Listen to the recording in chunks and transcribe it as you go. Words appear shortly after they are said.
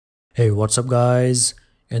Hey, what's up guys?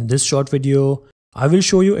 In this short video, I will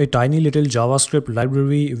show you a tiny little JavaScript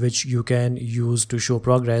library which you can use to show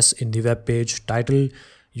progress in the web page title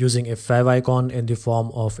using a favicon in the form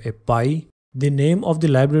of a pie. The name of the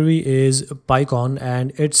library is Piecon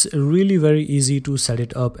and it's really very easy to set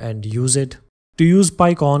it up and use it. To use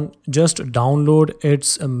Piecon, just download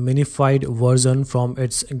its minified version from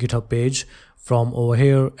its GitHub page from over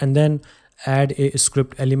here and then add a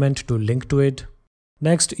script element to link to it.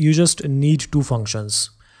 Next, you just need two functions.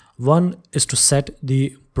 One is to set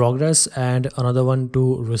the progress and another one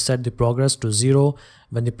to reset the progress to 0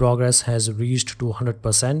 when the progress has reached to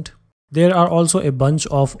 100%. There are also a bunch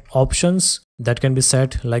of options that can be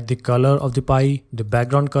set, like the color of the pie, the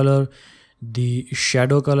background color, the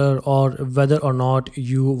shadow color, or whether or not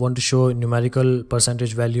you want to show numerical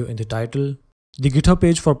percentage value in the title. The GitHub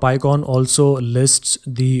page for Piecon also lists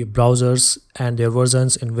the browsers and their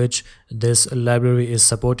versions in which this library is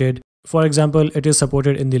supported. For example, it is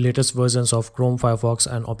supported in the latest versions of Chrome, Firefox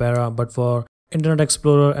and Opera, but for Internet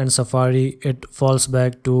Explorer and Safari, it falls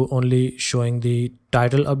back to only showing the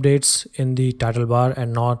title updates in the title bar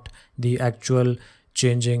and not the actual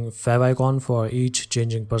changing favicon for each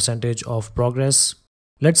changing percentage of progress.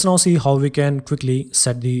 Let's now see how we can quickly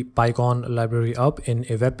set the Piecon library up in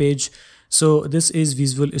a web page. So this is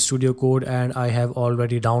Visual Studio Code and I have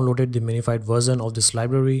already downloaded the minified version of this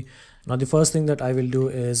library. Now the first thing that I will do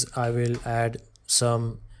is I will add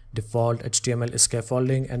some default HTML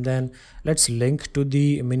scaffolding and then let's link to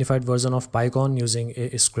the minified version of Piecon using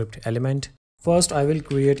a script element. First I will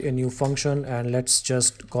create a new function and let's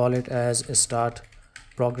just call it as start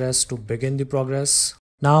progress to begin the progress.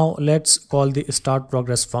 Now let's call the start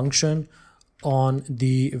progress function on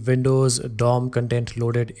the Windows DOM content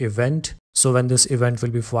loaded event. So when this event will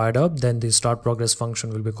be fired up, then the start progress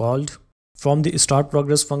function will be called. From the start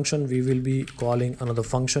progress function, we will be calling another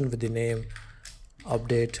function with the name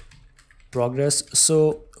update progress.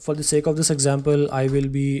 So for the sake of this example, I will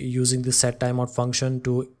be using the set timeout function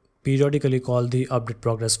to periodically call the update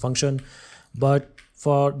progress function. But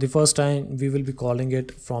for the first time, we will be calling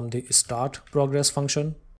it from the start progress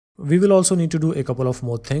function. We will also need to do a couple of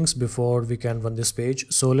more things before we can run this page.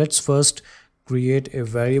 So let's first create a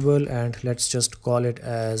variable and let's just call it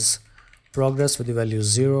as progress with the value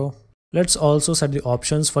 0. Let's also set the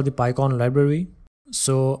options for the Piecon library.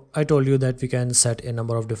 So I told you that we can set a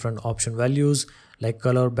number of different option values like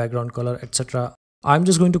color, background color, etc. I'm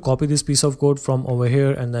just going to copy this piece of code from over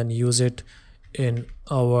here and then use it in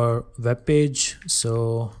our web page.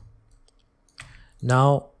 So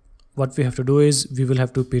now what we have to do is we will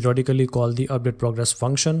have to periodically call the update progress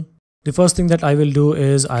function. The first thing that I will do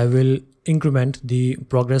is I will increment the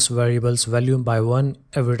progress variable's value by 1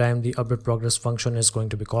 every time the update progress function is going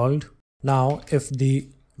to be called. Now if the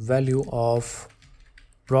value of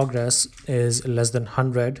progress is less than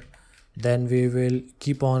 100, then we will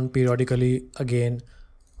keep on periodically again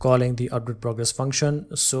calling the update progress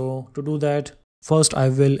function. So to do that, first I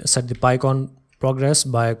will set the Piecon progress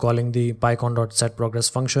by calling the piecon.setProgress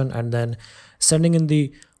function and then sending in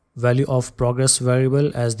the value of progress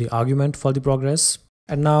variable as the argument for the progress.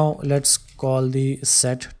 And now let's call the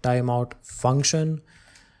set timeout function.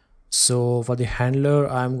 So for the handler,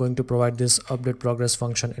 I'm going to provide this update progress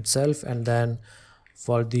function itself, and then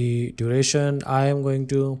for the duration, I am going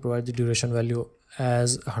to provide the duration value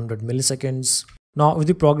as 100 milliseconds. Now if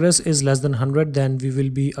the progress is less than 100, then we will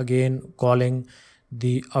be again calling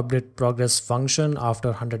the update progress function after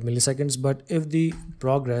 100 milliseconds. But if the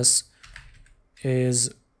progress is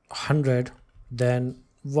 100, then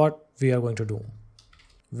what we are going to do?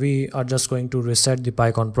 We are just going to reset the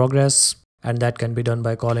Piecon progress, and that can be done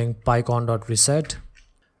by calling piecon.reset.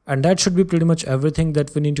 And that should be pretty much everything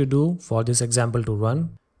that we need to do for this example to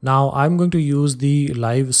run. Now I'm going to use the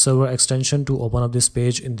live server extension to open up this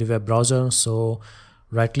page in the web browser. So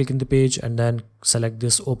right click in the page and then select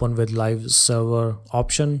this open with live server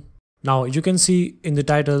option. Now you can see in the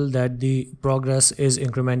title that the progress is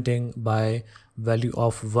incrementing by value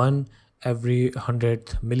of 1 every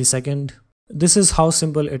 100th millisecond. This is how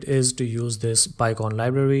simple it is to use this Piecon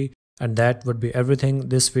library, and that would be everything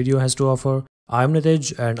this video has to offer. I'm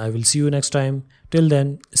Nitij and I will see you next time. Till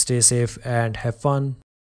then, stay safe and have fun.